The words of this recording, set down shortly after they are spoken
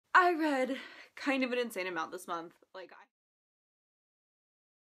I read kind of an insane amount this month.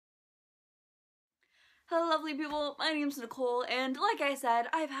 Hello lovely people, my name's Nicole, and like I said,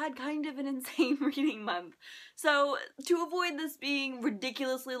 I've had kind of an insane reading month. So to avoid this being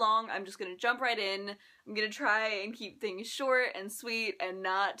ridiculously long, I'm just gonna jump right in. I'm gonna try and keep things short and sweet and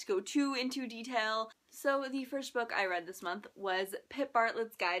not go too into detail. So the first book I read this month was Pip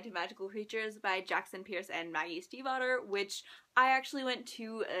Bartlett's Guide to Magical Creatures by Jackson Pierce and Maggie Stiefvater, which I actually went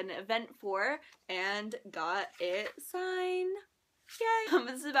to an event for and got it signed. Yay!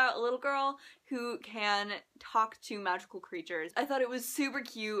 This is about a little girl who can talk to magical creatures. I thought it was super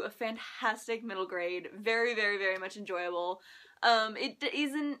cute, a fantastic middle grade, very, very, very much enjoyable. It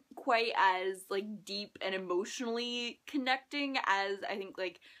isn't quite as, deep and emotionally connecting as I think,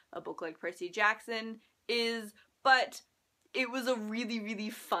 a book like Percy Jackson is, but it was a really, really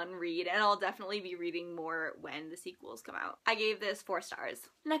fun read, and I'll definitely be reading more when the sequels come out. I gave this 4 stars.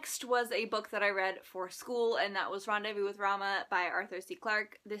 Next was a book that I read for school, and that was Rendezvous with Rama by Arthur C.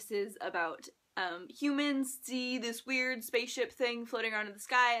 Clarke. This is about humans see this weird spaceship thing floating around in the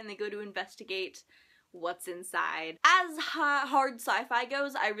sky, and they go to investigate what's inside. As hard sci-fi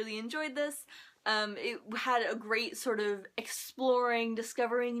goes, I really enjoyed this. It had a great sort of exploring,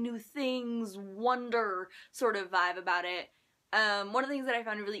 discovering new things, wonder sort of vibe about it. One of the things that I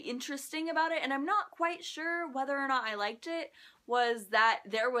found really interesting about it, and I'm not quite sure whether or not I liked it, was that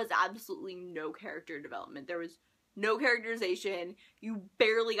there was absolutely no character development. There was no characterization. You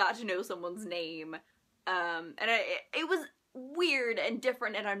barely got to know someone's name. And it was weird and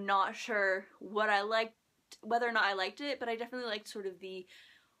different, and I'm not sure whether or not I liked it, but I definitely liked sort of the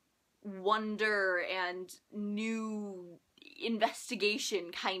wonder and new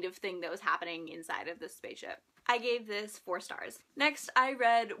investigation kind of thing that was happening inside of this spaceship. I gave this 4 stars. Next, I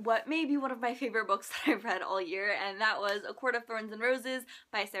read what may be one of my favorite books that I've read all year, and that was A Court of Thorns and Roses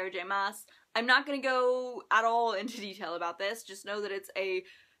by Sarah J. Maas. I'm not going to go at all into detail about this, just know that it's a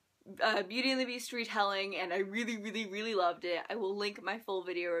Beauty and the Beast retelling, and I really, really, really loved it. I will link my full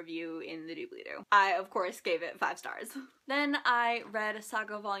video review in the doobly-doo. I, of course, gave it 5 stars. Then I read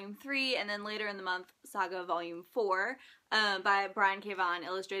Saga Volume 3, and then later in the month, Saga Volume 4 by Brian K. Vaughan,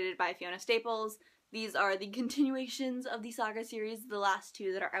 illustrated by Fiona Staples. These are the continuations of the Saga series, the last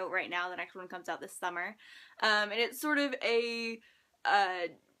 2 that are out right now. The next one comes out this summer. And it's sort of a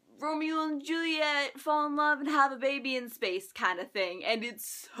Romeo and Juliet fall in love and have a baby in space kind of thing, and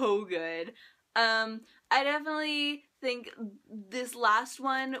it's so good. I definitely think this last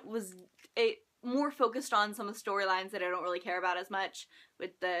one was more focused on some of the storylines that I don't really care about as much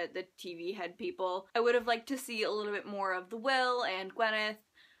with the TV head people. I would have liked to see a little bit more of the Will and Gwyneth.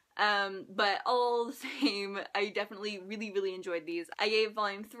 But all the same, I definitely really, really enjoyed these. I gave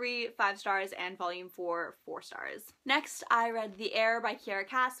Volume 3 5 stars and Volume 4 4 stars. Next, I read The Heir by Kiara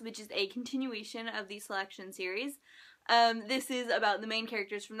Cass, which is a continuation of the Selection series. This is about the main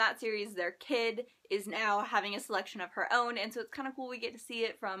characters from that series. Their kid is now having a selection of her own, and so it's kind of cool we get to see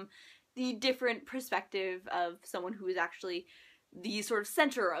it from the different perspective of someone who is actually the sort of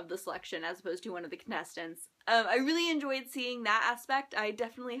center of the selection as opposed to one of the contestants. I really enjoyed seeing that aspect. I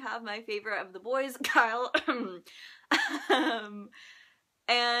definitely have my favorite of the boys, Kyle.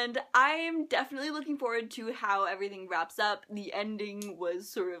 And I am definitely looking forward to how everything wraps up. The ending was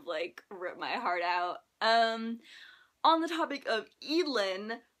sort of ripped my heart out. On the topic of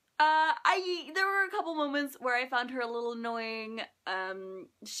Evelyn, there were a couple moments where I found her a little annoying.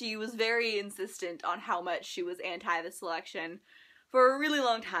 She was very insistent on how much she was anti the selection for a really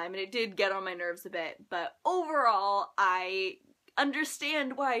long time, and it did get on my nerves a bit, but overall, I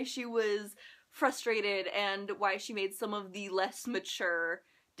understand why she was frustrated and why she made some of the less mature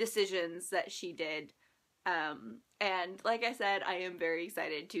decisions that she did. And like I said, I am very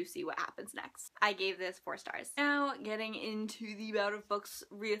excited to see what happens next. I gave this 4 stars. Now, getting into the Bout of Books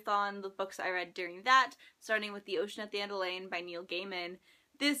readathon, the books I read during that, starting with The Ocean at the End of the Lane by Neil Gaiman.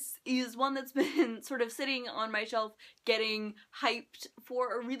 This is one that's been sort of sitting on my shelf getting hyped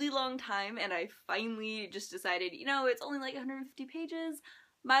for a really long time, and I finally just decided, you know, it's only 150 pages,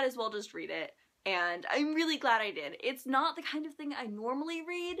 might as well just read it. And I'm really glad I did. It's not the kind of thing I normally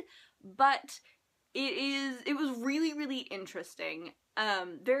read, but it was really, really interesting.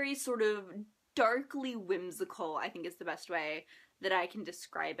 Very sort of darkly whimsical, I think is the best way that I can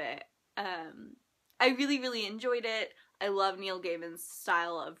describe it. I really, really enjoyed it. I love Neil Gaiman's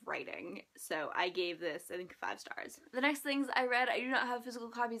style of writing, so I gave this, I think, 5 stars. The next things I read, I do not have physical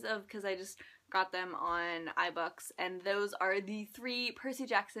copies of because I just got them on iBooks, and those are the 3 Percy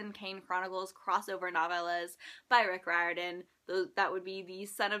Jackson Kane Chronicles crossover novellas by Rick Riordan. That would be The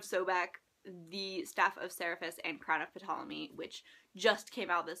Son of Sobek, The Staff of Seriphus and Crown of Ptolemy, which just came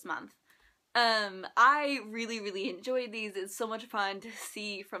out this month. I really enjoyed these. It's so much fun to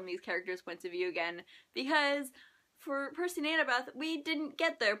see from these characters' points of view again, because for Percy and Annabeth, we didn't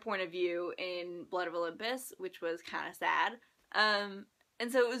get their point of view in Blood of Olympus, which was kind of sad.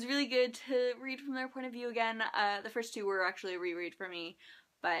 And so it was really good to read from their point of view again. The first two were actually a reread for me,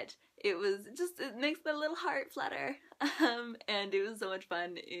 but it makes my little heart flutter. And it was so much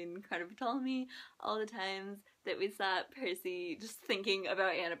fun in Crown of Ptolemy, all the times that we saw Percy just thinking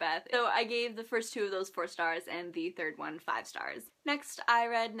about Annabeth. So I gave the first two of those 4 stars and the third one 5 stars. Next, I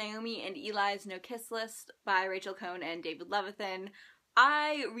read Naomi and Eli's No Kiss List by Rachel Cohn and David Levithan.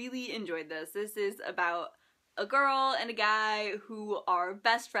 I really enjoyed this. This is about a girl and a guy who are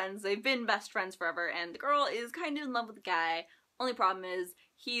best friends. They've been best friends forever, and the girl is kind of in love with the guy. Only problem is,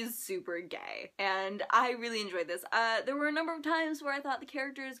 he's super gay, and I really enjoyed this. There were a number of times where I thought the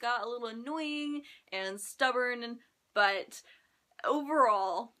characters got a little annoying and stubborn, but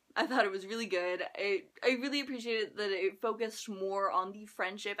overall, I thought it was really good. I really appreciated that it focused more on the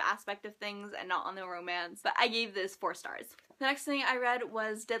friendship aspect of things and not on the romance, but I gave this 4 stars. The next thing I read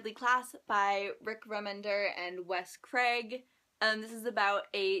was Deadly Class by Rick Remender and Wes Craig. This is about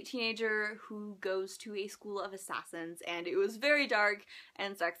a teenager who goes to a school of assassins, and it was very dark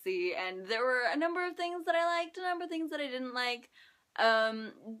and sexy, and there were a number of things that I liked, a number of things that I didn't like.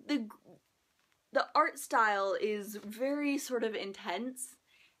 The art style is very sort of intense,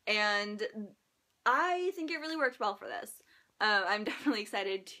 and I think it really worked well for this. I'm definitely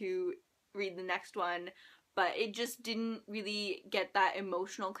excited to read the next one, but it just didn't really get that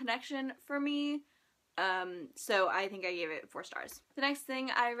emotional connection for me. So I think I gave it 4 stars. The next thing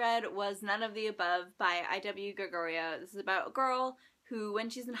I read was None of the Above by I.W. Gregoria. This is about a girl who,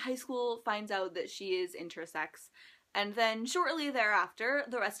 when she's in high school, finds out that she is intersex. And then shortly thereafter,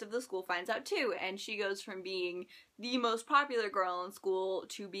 the rest of the school finds out too, and she goes from being the most popular girl in school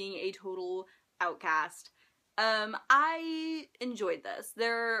to being a total outcast. I enjoyed this.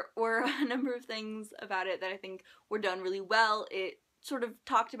 There were a number of things about it that I think were done really well. It sort of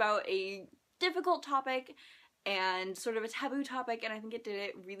talked about a difficult topic and sort of a taboo topic, and I think it did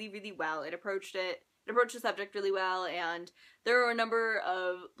it really well. It approached the subject really well, and there were a number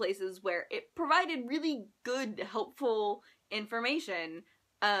of places where it provided really good, helpful information,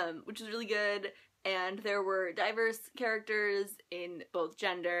 which was really good, and there were diverse characters in both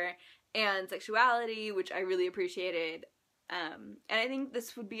gender and sexuality, which I really appreciated. And I think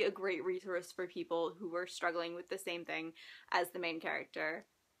this would be a great resource for people who were struggling with the same thing as the main character.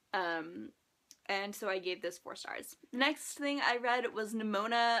 And so I gave this 4 stars. The next thing I read was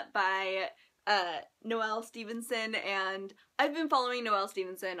Nimona by Noelle Stevenson, and I've been following Noelle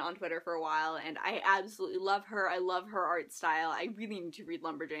Stevenson on Twitter for a while, and I absolutely love her. I love her art style. I really need to read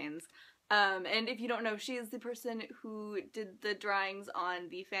Lumberjanes. And if you don't know, she is the person who did the drawings on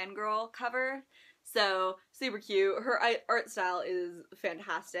the Fangirl cover, so super cute. Her art style is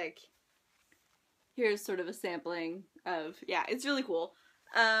fantastic. Here's sort of a sampling of, yeah, it's really cool.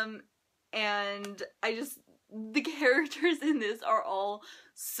 And the characters in this are all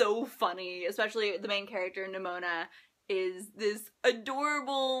so funny, especially the main character, Nimona, is this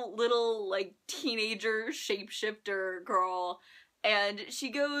adorable little, like, teenager shapeshifter girl, and she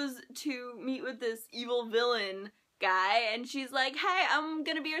goes to meet with this evil villain guy, and she's like, hey, I'm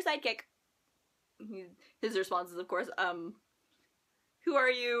gonna be your sidekick. His response is, of course, who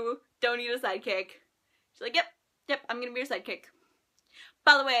are you? Don't need a sidekick. She's like, yep, I'm gonna be your sidekick.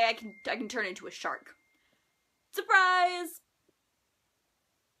 By the way, I can turn into a shark. Surprise!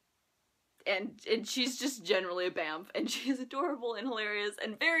 And she's just generally a bamf, and she's adorable and hilarious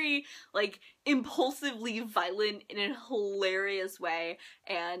and very, like, impulsively violent in a hilarious way,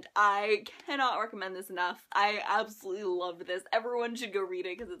 and I cannot recommend this enough. I absolutely loved this. Everyone should go read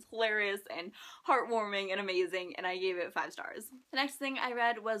it because it's hilarious and heartwarming and amazing, and I gave it 5 stars. The next thing I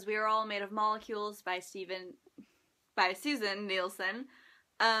read was We Are All Made of Molecules by Susan Nielsen.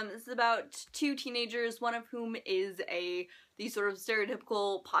 This is about 2 teenagers, one of whom is the sort of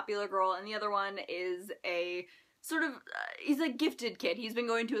stereotypical popular girl, and the other one is a sort of, he's a gifted kid. He's been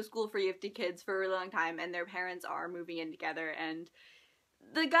going to a school for gifted kids for a really long time, and their parents are moving in together, and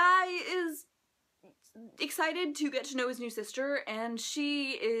the guy is excited to get to know his new sister, and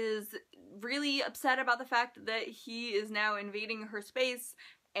she is really upset about the fact that he is now invading her space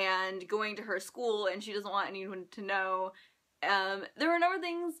and going to her school, and she doesn't want anyone to know. There were a number of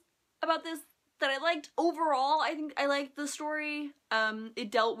things about this that I liked. Overall, I think I liked the story.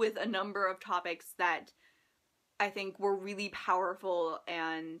 It dealt with a number of topics that I think were really powerful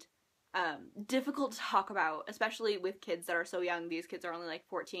and difficult to talk about, especially with kids that are so young. These kids are only like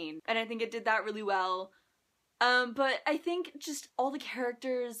 14, and I think it did that really well. But I think just all the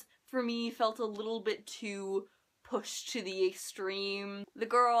characters, for me, felt a little bit too pushed to the extreme. The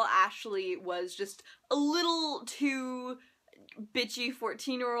girl, Ashley, was just a little too bitchy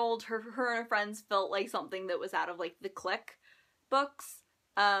 14-year-old. Her and her friends felt like something that was out of, like, the Click books.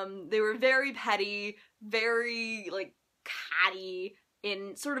 They were very petty, very, like, catty,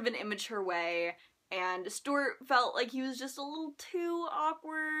 in sort of an immature way, and Stuart felt like he was just a little too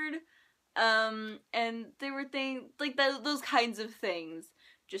awkward, and they were like, those kinds of things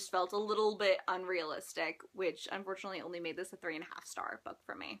just felt a little bit unrealistic, which unfortunately only made this a 3.5-star book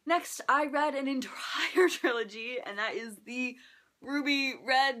for me. Next, I read an entire trilogy, and that is the Ruby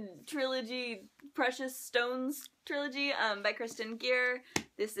Red trilogy, Precious Stones trilogy, by Kristen Gear.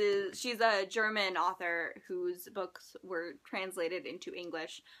 She's a German author whose books were translated into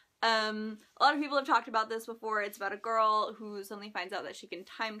English. A lot of people have talked about this before. It's about a girl who suddenly finds out that she can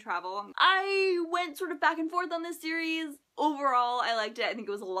time travel. I went sort of back and forth on this series. Overall, I liked it. I think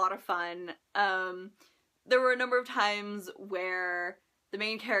it was a lot of fun. There were a number of times where the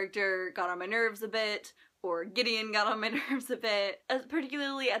main character got on my nerves a bit, or Gideon got on my nerves a bit.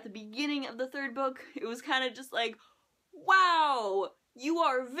 Particularly at the beginning of the third book, it was kind of just like, wow, you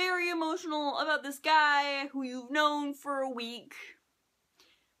are very emotional about this guy who you've known for a week.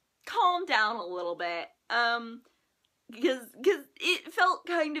 Calm down a little bit, because it felt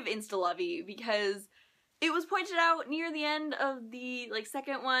kind of insta-lovey, because it was pointed out near the end of the, like,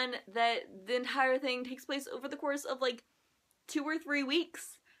 second one that the entire thing takes place over the course of, like, 2 or 3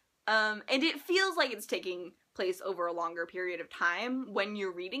 weeks, and it feels like it's taking place over a longer period of time when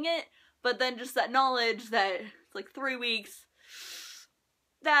you're reading it, but then just that knowledge that it's, like, 3 weeks,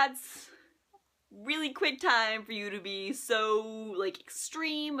 that's really quick time for you to be so, like,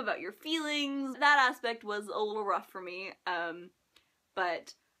 extreme about your feelings. That aspect was a little rough for me,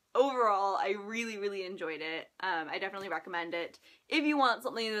 but overall, I really, really enjoyed it. I definitely recommend it if you want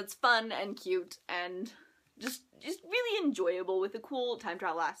something that's fun and cute and just really enjoyable with a cool time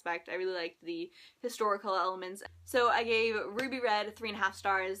travel aspect. I really liked the historical elements. So I gave Ruby Red 3.5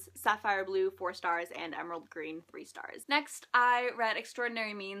 stars, Sapphire Blue 4 stars, and Emerald Green 3 stars. Next, I read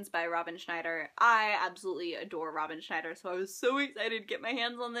Extraordinary Means by Robin Schneider. I absolutely adore Robin Schneider, so I was so excited to get my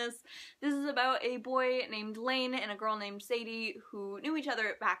hands on this. This is about a boy named Lane and a girl named Sadie who knew each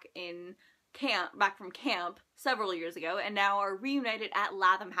other back from camp several years ago, and now are reunited at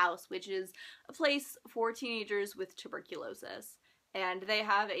Latham House, which is a place for teenagers with tuberculosis. And they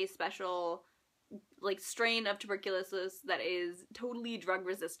have a special, like, strain of tuberculosis that is totally drug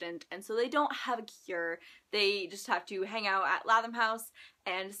resistant, and so they don't have a cure. They just have to hang out at Latham House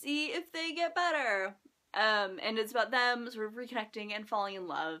and see if they get better. And it's about them sort of reconnecting and falling in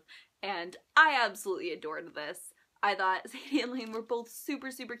love, and I absolutely adored this. I thought Sadie and Lane were both super,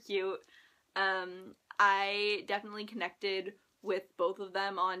 super cute. I definitely connected with both of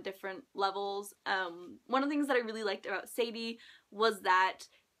them on different levels. One of the things that I really liked about Sadie was that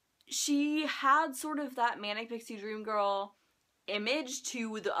she had sort of that Manic Pixie Dream Girl image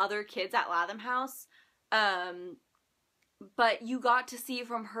to the other kids at Latham House, but you got to see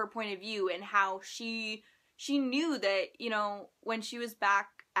from her point of view and how she knew that, you know, when she was back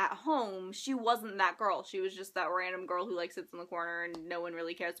at home, she wasn't that girl. She was just that random girl who, like, sits in the corner and no one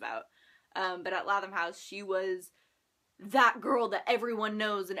really cares about. But at Latham House, she was that girl that everyone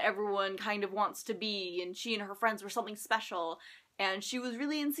knows and everyone kind of wants to be, and she and her friends were something special, and she was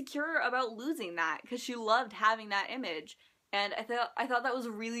really insecure about losing that because she loved having that image. And I thought that was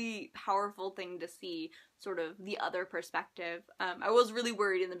a really powerful thing to see, sort of the other perspective. I was really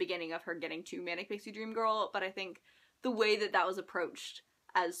worried in the beginning of her getting too Manic Pixie Dream Girl, but I think the way that that was approached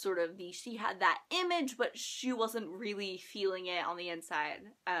as sort of she had that image, but she wasn't really feeling it on the inside.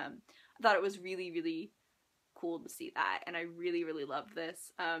 I thought it was really, really cool to see that, and I really, really loved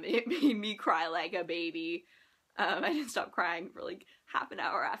this. It made me cry like a baby. I didn't stop crying for like half an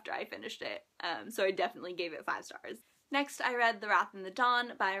hour after I finished it, so I definitely gave it 5 stars. Next, I read The Wrath in the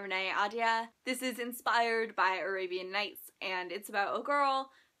Dawn by Renee Adia. This is inspired by Arabian Nights, and it's about a girl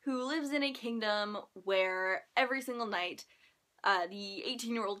who lives in a kingdom where every single night the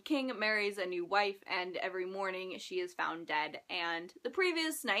 18-year-old king marries a new wife, and every morning she is found dead. And the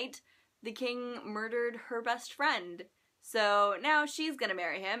previous night, the king murdered her best friend. So now she's gonna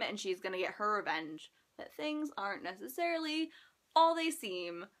marry him, and she's gonna get her revenge. But things aren't necessarily all they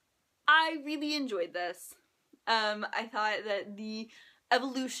seem. I really enjoyed this. I thought that the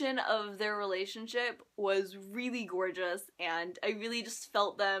evolution of their relationship was really gorgeous, and I really just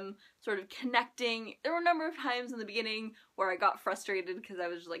felt them sort of connecting. There were a number of times in the beginning where I got frustrated because I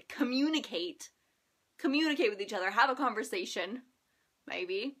was just like, communicate with each other, have a conversation,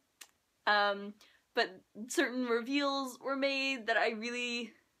 maybe. But certain reveals were made that I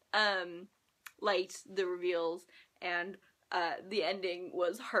really liked the reveals, and the ending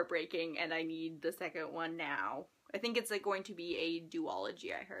was heartbreaking, and I need the second one now. I think it's like going to be a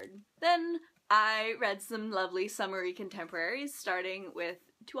duology, I heard. Then I read some lovely summery contemporaries, starting with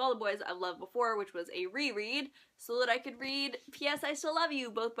To All the Boys I've Loved Before, which was a reread, so that I could read P.S. I Still Love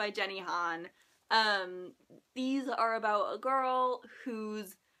You, both by Jenny Han. These are about a girl who,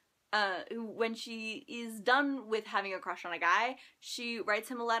 when she is done with having a crush on a guy, she writes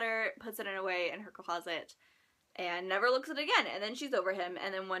him a letter, puts it away in her closet, and never looks at it again, and then she's over him,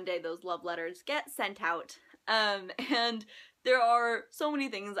 and then one day those love letters get sent out. And there are so many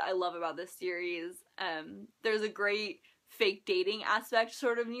things I love about this series. There's a great fake dating aspect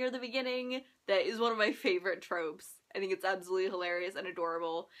sort of near the beginning that is one of my favorite tropes. I think it's absolutely hilarious and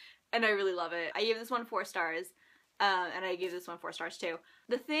adorable, and I really love it. I gave this one 4 stars, and I gave this one 4 stars too.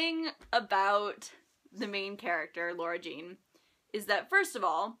 The thing about the main character, Laura Jean, is that first of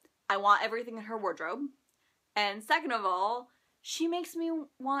all, I want everything in her wardrobe, and second of all, she makes me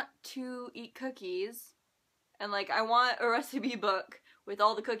want to eat cookies. And like, I want a recipe book with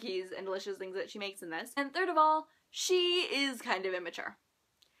all the cookies and delicious things that she makes in this. And third of all, she is kind of immature.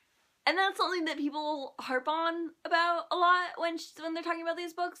 And that's something that people harp on about a lot when they're talking about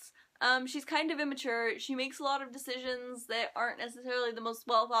these books. She's kind of immature. She makes a lot of decisions that aren't necessarily the most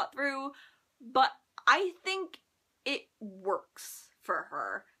well thought through, but I think it works for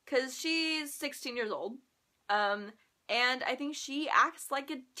her, because she's 16 years old. And I think she acts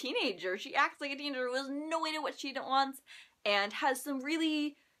like a teenager. She acts like a teenager who has no idea what she wants, and has some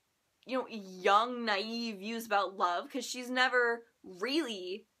really, you know, young, naive views about love, because she's never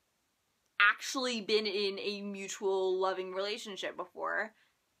really actually been in a mutual loving relationship before.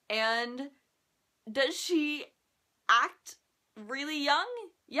 And does she act really young?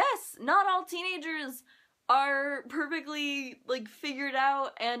 Yes, not all teenagers are perfectly, like, figured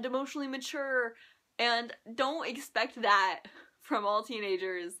out and emotionally mature. And don't expect that from all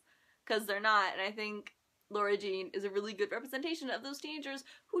teenagers, because they're not. And I think Laura Jean is a really good representation of those teenagers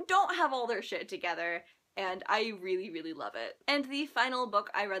who don't have all their shit together, and I really, really love it. And the final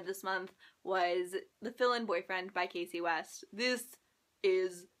book I read this month was The Fill-In Boyfriend by Casey West. This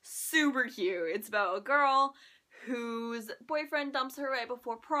is super cute. It's about a girl whose boyfriend dumps her right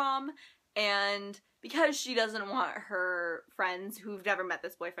before prom, and because she doesn't want her friends who've never met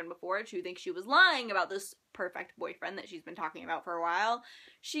this boyfriend before to think she was lying about this perfect boyfriend that she's been talking about for a while,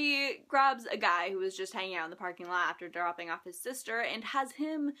 she grabs a guy who was just hanging out in the parking lot after dropping off his sister and has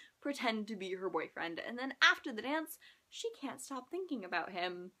him pretend to be her boyfriend. And then after the dance, she can't stop thinking about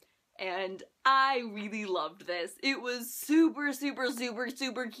him. And I really loved this. It was super, super, super,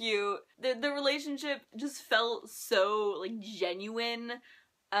 super cute. The relationship just felt so, like, genuine.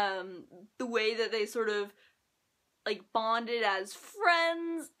 The way that they sort of, like, bonded as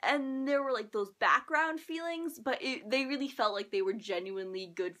friends, and there were, like, those background feelings, but they really felt like they were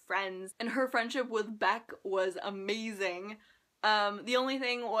genuinely good friends, and her friendship with Beck was amazing. The only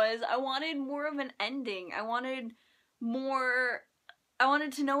thing was, I wanted more of an ending. I wanted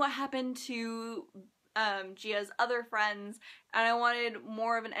to know what happened to Gia's other friends, and I wanted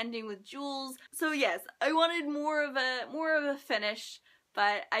more of an ending with Jules. So yes, I wanted more of a finish.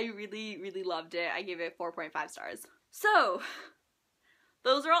 But I really, really loved it. I gave it 4.5 stars. So,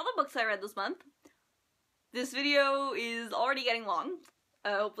 those are all the books I read this month. This video is already getting long.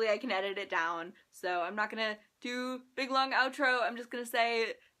 Hopefully I can edit it down. So I'm not gonna do big long outro. I'm just gonna say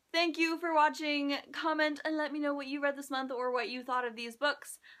thank you for watching. Comment and let me know what you read this month or what you thought of these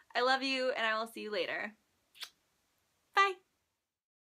books. I love you, and I will see you later. Bye!